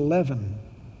Hebrews 11,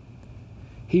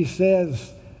 he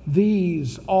says,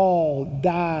 these all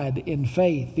died in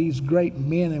faith, these great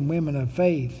men and women of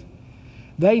faith.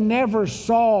 They never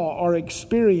saw or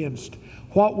experienced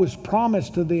what was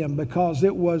promised to them because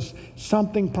it was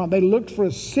something promised. They looked for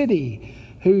a city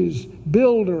whose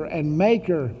builder and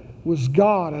maker was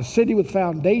God, a city with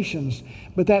foundations,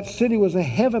 but that city was a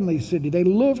heavenly city. They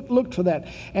looked for that,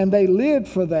 and they lived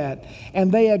for that,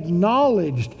 and they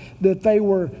acknowledged that they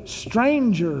were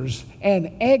strangers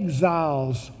and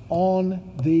exiles on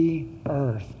the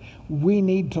earth. We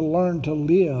need to learn to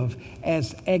live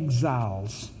as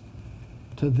exiles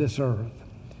to this earth.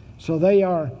 So they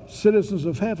are citizens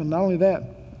of heaven. Not only that,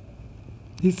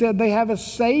 he said they have a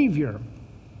Savior.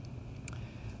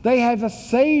 They have a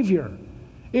Savior.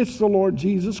 It's the Lord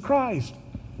Jesus Christ.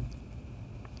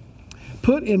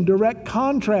 Put in direct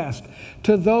contrast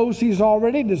to those he's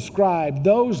already described,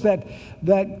 those that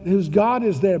whose God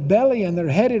is their belly and they're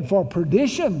headed for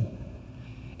perdition.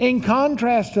 In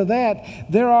contrast to that,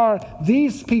 there are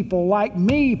these people like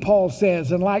me, Paul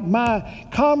says, and like my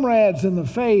comrades in the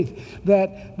faith,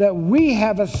 that we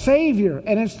have a Savior,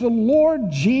 and it's the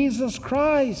Lord Jesus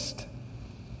Christ.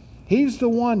 He's the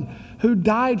one who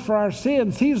died for our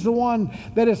sins. He's the one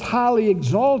that is highly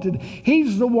exalted.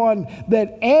 He's the one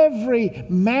that every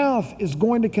mouth is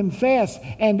going to confess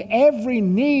and every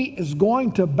knee is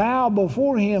going to bow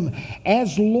before him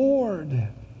as Lord.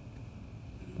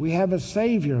 We have a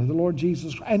Savior, the Lord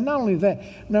Jesus Christ. And not only that,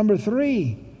 number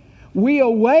 3, we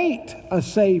await a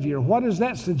Savior. What does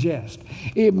that suggest?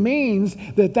 It means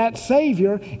that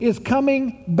Savior is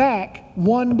coming back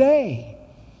one day.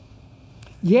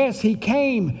 Yes, he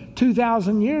came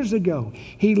 2,000 years ago.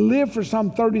 He lived for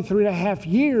some 33 and a half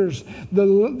years.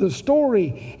 The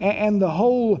story and the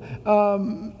whole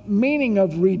meaning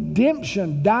of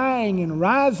redemption, dying and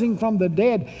rising from the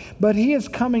dead. But he is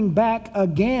coming back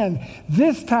again,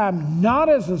 this time not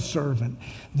as a servant,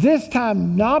 this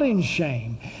time not in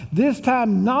shame, this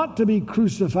time not to be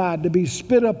crucified, to be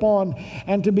spit upon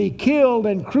and to be killed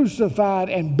and crucified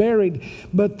and buried.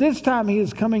 But this time he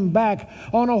is coming back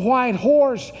on a white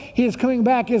horse. He is coming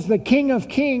back as the King of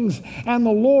Kings and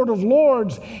the Lord of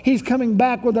Lords. He's coming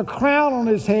back with a crown on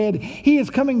his head. He is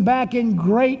coming back in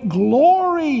great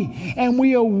glory. And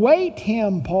we await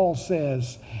him, Paul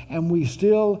says. And we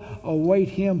still await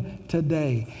him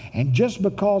today. And just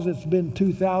because it's been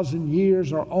 2,000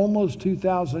 years or almost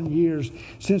 2,000 years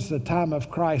since the time of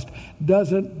Christ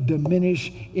doesn't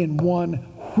diminish in one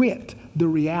whit the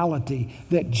reality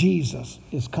that Jesus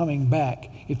is coming back.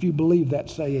 If you believe that,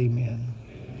 say amen.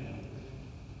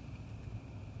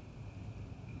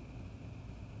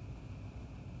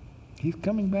 He's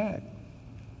coming back.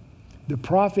 The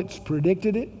prophets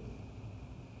predicted it.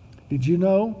 Did you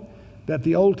know that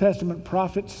the Old Testament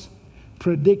prophets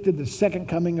predicted the second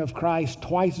coming of Christ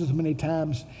twice as many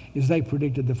times as they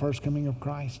predicted the first coming of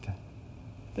Christ?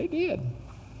 They did.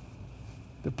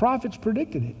 The prophets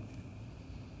predicted it.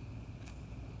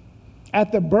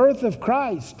 At the birth of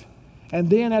Christ, and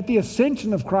then at the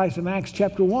ascension of Christ in Acts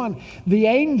chapter 1, the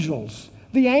angels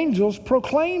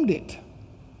proclaimed it.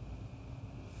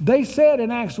 They said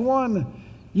in Acts 1,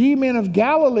 "Ye men of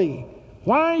Galilee,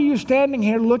 why are you standing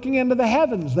here looking into the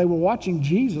heavens?" They were watching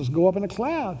Jesus go up in a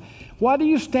cloud. What are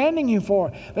you standing here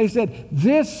for? They said,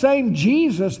 this same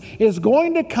Jesus is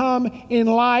going to come in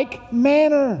like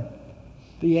manner.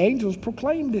 The angels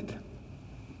proclaimed it.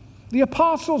 The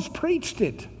apostles preached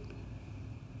it.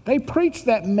 They preached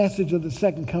that message of the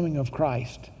second coming of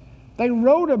Christ. They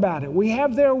wrote about it. We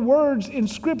have their words in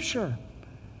Scripture.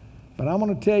 But I'm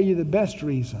going to tell you the best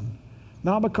reason.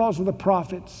 Not because of the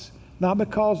prophets, not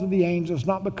because of the angels,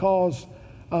 not because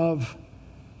of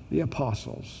the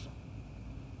apostles.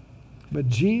 But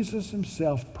Jesus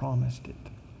himself promised it.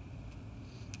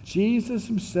 Jesus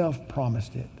himself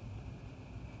promised it.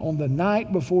 On the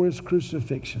night before his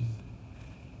crucifixion,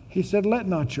 he said, let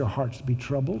not your hearts be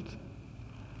troubled.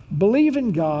 Believe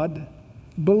in God,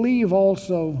 believe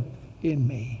also in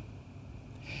me.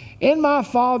 In my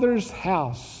Father's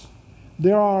house,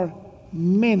 there are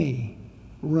many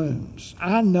rooms.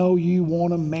 I know you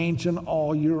want a mansion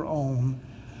all your own,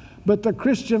 but the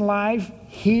Christian life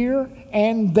here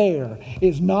and there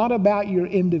is not about your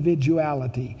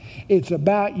individuality. It's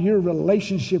about your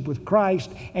relationship with Christ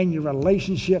and your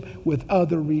relationship with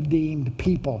other redeemed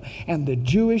people. And the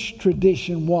Jewish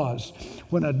tradition was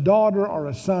when a daughter or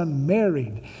a son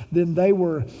married, then they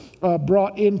were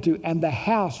brought into, and the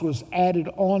house was added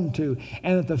onto,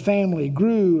 and that the family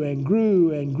grew and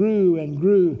grew and grew and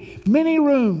grew. Many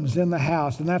rooms in the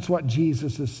house, and that's what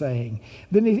Jesus is saying.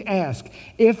 Then he asked,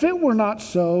 if it were not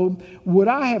so, would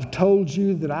I have told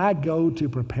you that I go to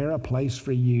prepare a place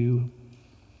for you?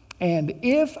 And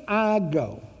if I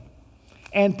go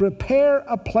and prepare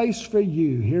a place for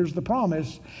you, here's the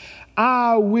promise,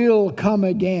 I will come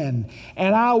again,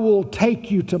 and I will take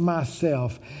you to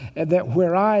myself, that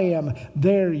where I am,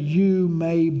 there you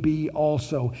may be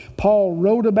also. Paul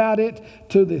wrote about it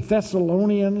to the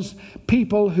Thessalonians,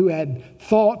 people who had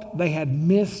thought they had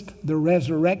missed the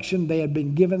resurrection. They had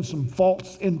been given some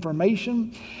false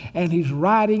information, and he's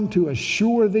writing to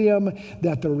assure them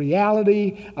that the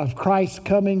reality of Christ's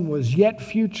coming was yet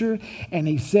future. And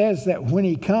he says that when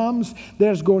he comes,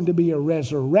 there's going to be a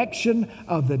resurrection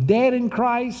of the dead in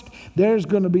Christ. There's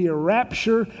going to be a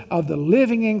rapture of the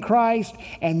living in Christ,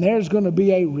 and there's going to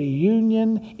be a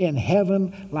reunion in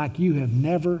heaven like you have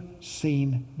never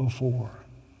seen before.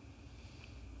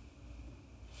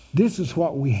 This is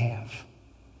what we have.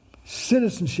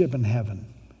 Citizenship in heaven.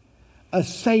 A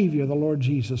Savior, the Lord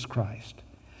Jesus Christ.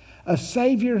 A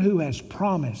Savior who has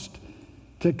promised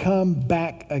to come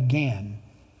back again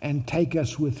and take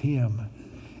us with him.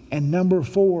 And number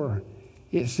 4,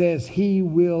 it says he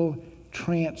will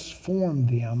transform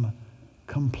them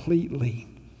completely.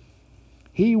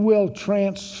 He will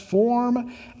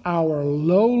transform our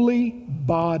lowly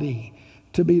body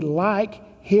to be like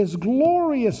his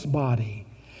glorious body.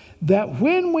 That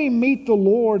when we meet the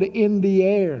Lord in the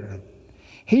air,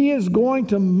 he is going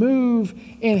to move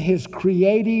in his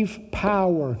creative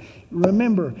power.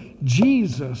 Remember,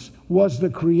 Jesus was the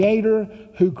creator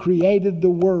who created the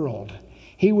world.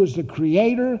 He was the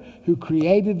creator who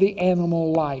created the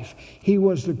animal life. He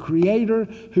was the creator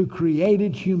who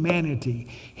created humanity.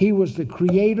 He was the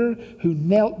creator who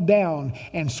knelt down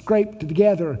and scraped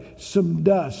together some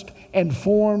dust and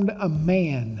formed a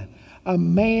man. A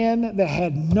man that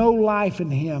had no life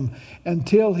in him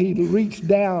until he reached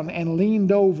down and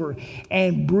leaned over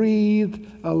and breathed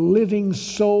a living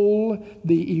soul,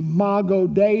 the imago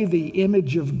Dei, the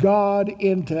image of God,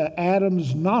 into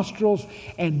Adam's nostrils,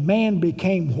 and man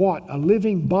became what? A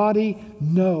living body?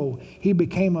 No, he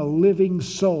became a living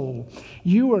soul.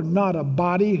 You are not a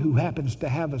body who happens to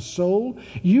have a soul.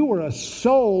 You are a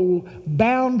soul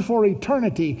bound for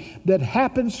eternity that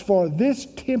happens for this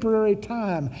temporary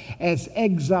time. As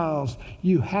exiles,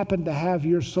 you happen to have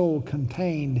your soul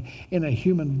contained in a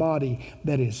human body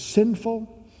that is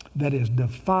sinful, that is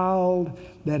defiled,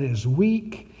 that is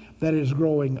weak, that is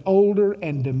growing older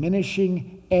and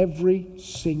diminishing every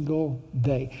single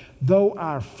day. Though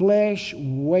our flesh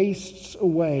wastes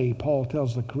away, Paul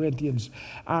tells the Corinthians,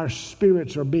 our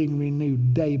spirits are being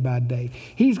renewed day by day.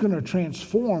 He's going to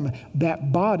transform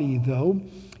that body, though.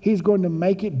 He's going to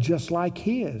make it just like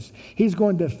his. He's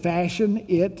going to fashion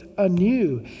it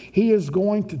anew. He is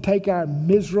going to take our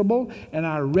miserable and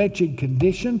our wretched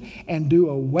condition and do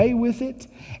away with it.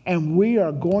 And we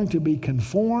are going to be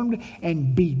conformed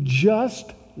and be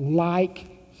just like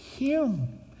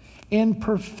him in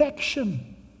perfection.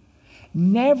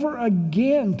 Never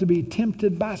again to be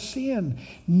tempted by sin.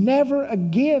 Never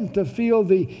again to feel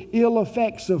the ill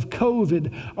effects of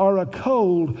COVID or a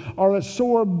cold or a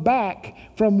sore back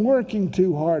from working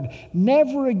too hard.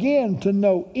 Never again to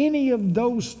know any of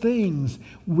those things.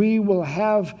 We will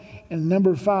have, and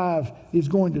number 5 is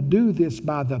going to do this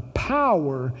by the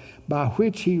power by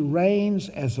which he reigns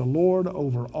as the Lord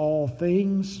over all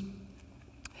things.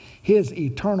 His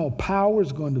eternal power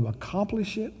is going to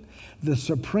accomplish it. The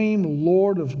supreme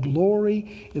Lord of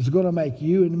glory is going to make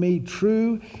you and me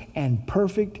true and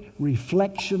perfect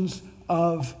reflections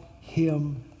of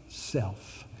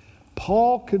Himself.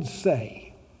 Paul could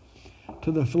say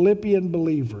to the Philippian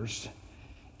believers,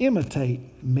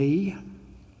 imitate me,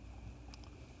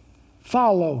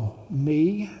 follow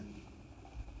me,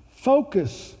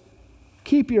 focus,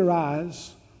 keep your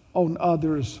eyes on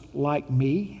others like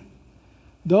me,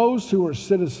 those who are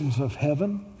citizens of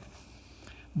heaven,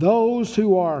 those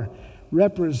who are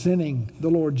representing the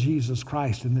Lord Jesus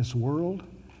Christ in this world,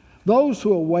 those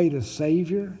who await a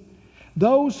Savior,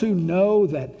 those who know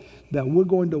that we're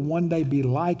going to one day be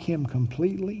like Him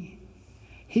completely.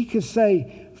 He could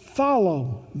say,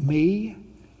 follow me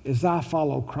as I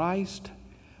follow Christ,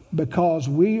 because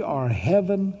we are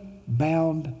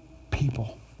heaven-bound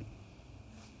people.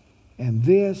 And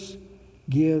this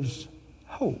gives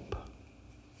hope.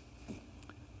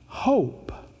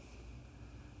 Hope.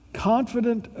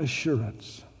 Confident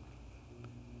assurance,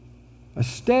 a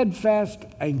steadfast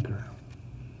anchor,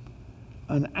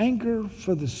 an anchor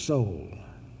for the soul.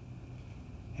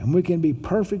 And we can be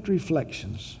perfect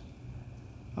reflections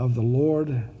of the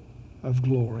Lord of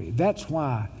glory. That's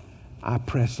why I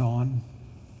press on.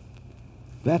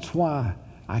 That's why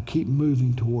I keep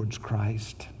moving towards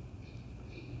Christ.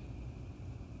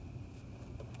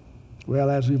 Well,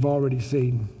 as we've already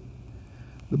seen,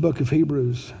 the book of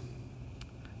Hebrews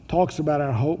talks about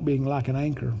our hope being like an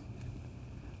anchor,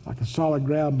 like a solid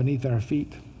ground beneath our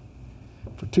feet.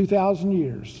 For 2,000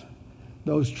 years,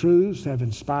 those truths have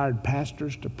inspired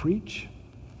pastors to preach,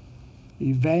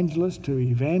 evangelists to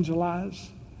evangelize,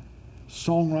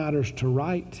 songwriters to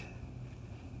write,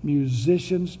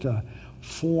 musicians to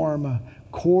form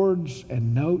chords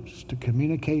and notes to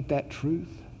communicate that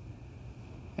truth.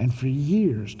 And for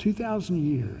years, 2,000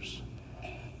 years,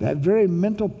 that very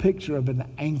mental picture of an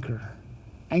anchor,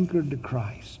 anchored to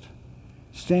Christ,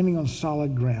 standing on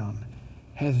solid ground,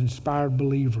 has inspired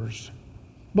believers.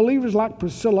 Believers like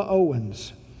Priscilla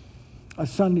Owens, a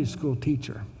Sunday school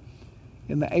teacher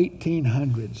in the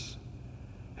 1800s,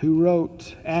 who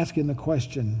wrote asking the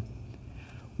question,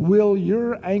 will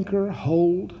your anchor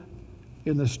hold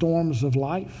in the storms of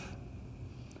life?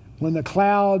 When the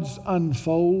clouds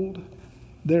unfold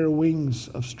their wings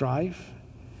of strife?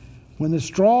 When the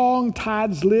strong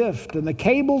tides lift and the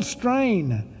cables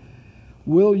strain,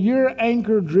 will your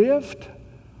anchor drift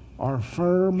or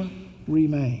firm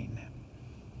remain?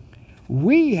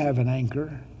 We have an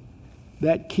anchor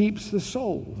that keeps the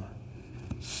soul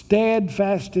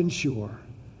steadfast and sure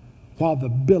while the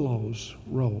billows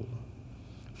roll.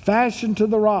 Fastened to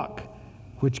the rock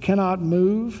which cannot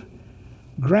move,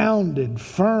 grounded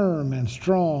firm and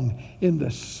strong in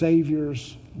the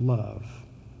Savior's love.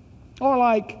 Or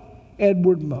like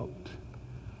Edward Mote,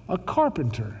 a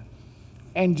carpenter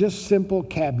and just simple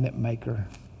cabinet maker,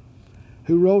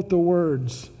 who wrote the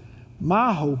words,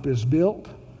 my hope is built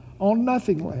on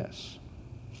nothing less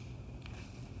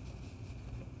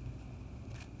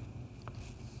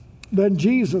than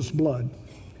Jesus' blood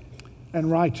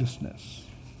and righteousness.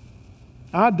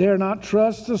 I dare not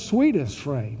trust the sweetest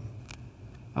frame.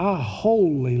 I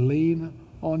wholly lean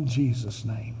on Jesus'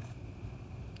 name.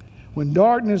 When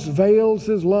darkness veils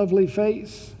His lovely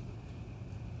face,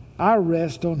 I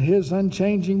rest on His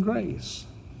unchanging grace.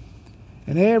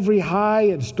 In every high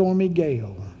and stormy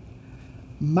gale,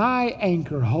 my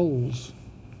anchor holds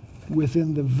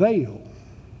within the veil.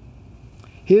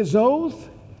 His oath,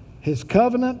 His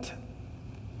covenant,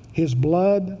 His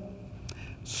blood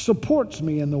supports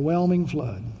me in the whelming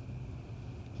flood.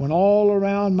 When all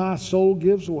around my soul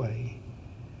gives way,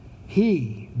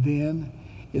 He then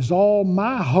is all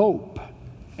my hope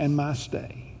and my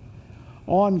stay.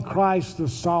 On Christ the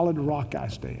solid rock I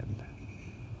stand.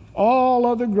 All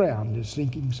other ground is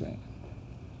sinking sand.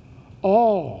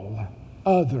 All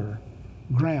other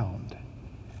ground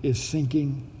is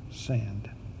sinking sand.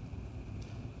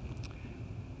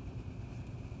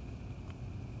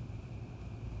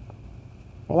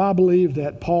 Well, I believe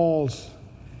that Paul's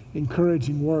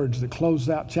encouraging words that close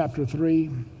out chapter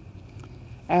 3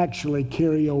 actually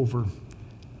carry over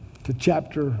to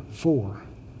chapter 4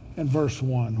 and verse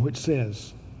 1, which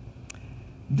says,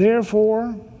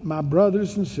 therefore, my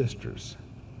brothers and sisters,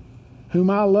 whom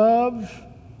I love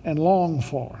and long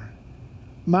for,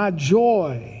 my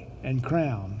joy and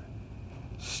crown,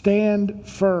 stand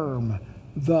firm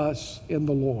thus in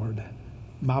the Lord,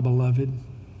 my beloved.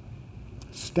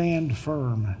 Stand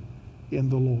firm in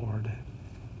the Lord.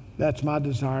 That's my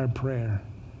desired prayer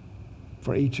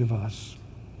for each of us.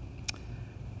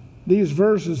 These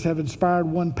verses have inspired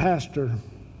one pastor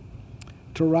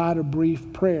to to write a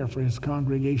brief prayer for his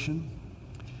congregation.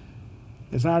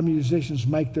 As our musicians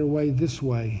make their way this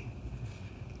way,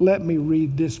 let me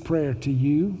read this prayer to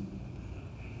you,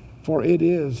 for it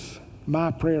is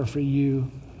my prayer for you,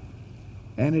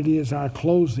 and it is our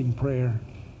closing prayer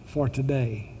for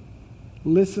today.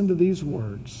 Listen to these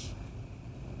words.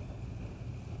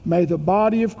 May the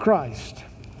body of Christ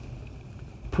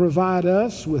provide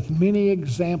us with many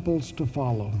examples to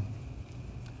follow.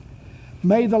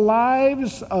 May the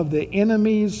lives of the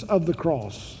enemies of the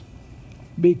cross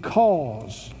be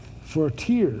cause for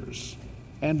tears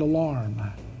and alarm.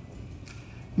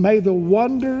 May the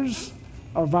wonders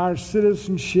of our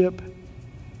citizenship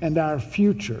and our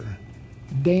future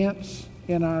dance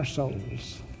in our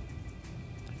souls.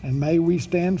 And may we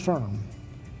stand firm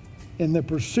in the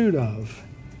pursuit of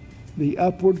the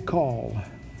upward call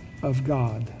of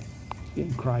God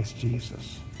in Christ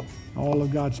Jesus. All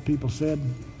of God's people said,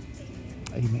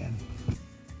 amen.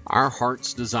 Our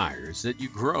heart's desire is that you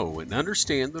grow and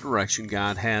understand the direction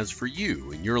God has for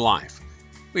you in your life.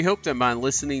 We hope that by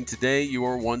listening today, you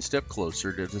are one step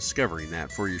closer to discovering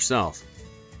that for yourself.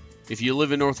 If you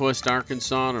live in Northwest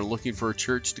Arkansas and are looking for a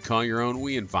church to call your own,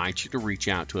 we invite you to reach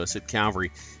out to us at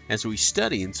Calvary as we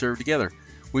study and serve together.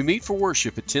 We meet for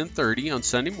worship at 10:30 on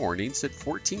Sunday mornings at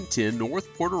 1410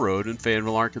 North Porter Road in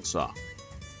Fayetteville, Arkansas.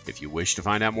 If you wish to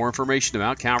find out more information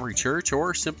about Calvary Church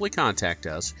or simply contact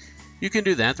us, you can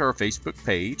do that through our Facebook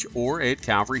page or at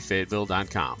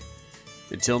calvaryfayetteville.com.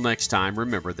 Until next time,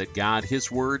 remember that God,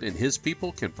 His Word, and His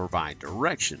people can provide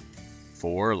direction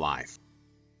for life.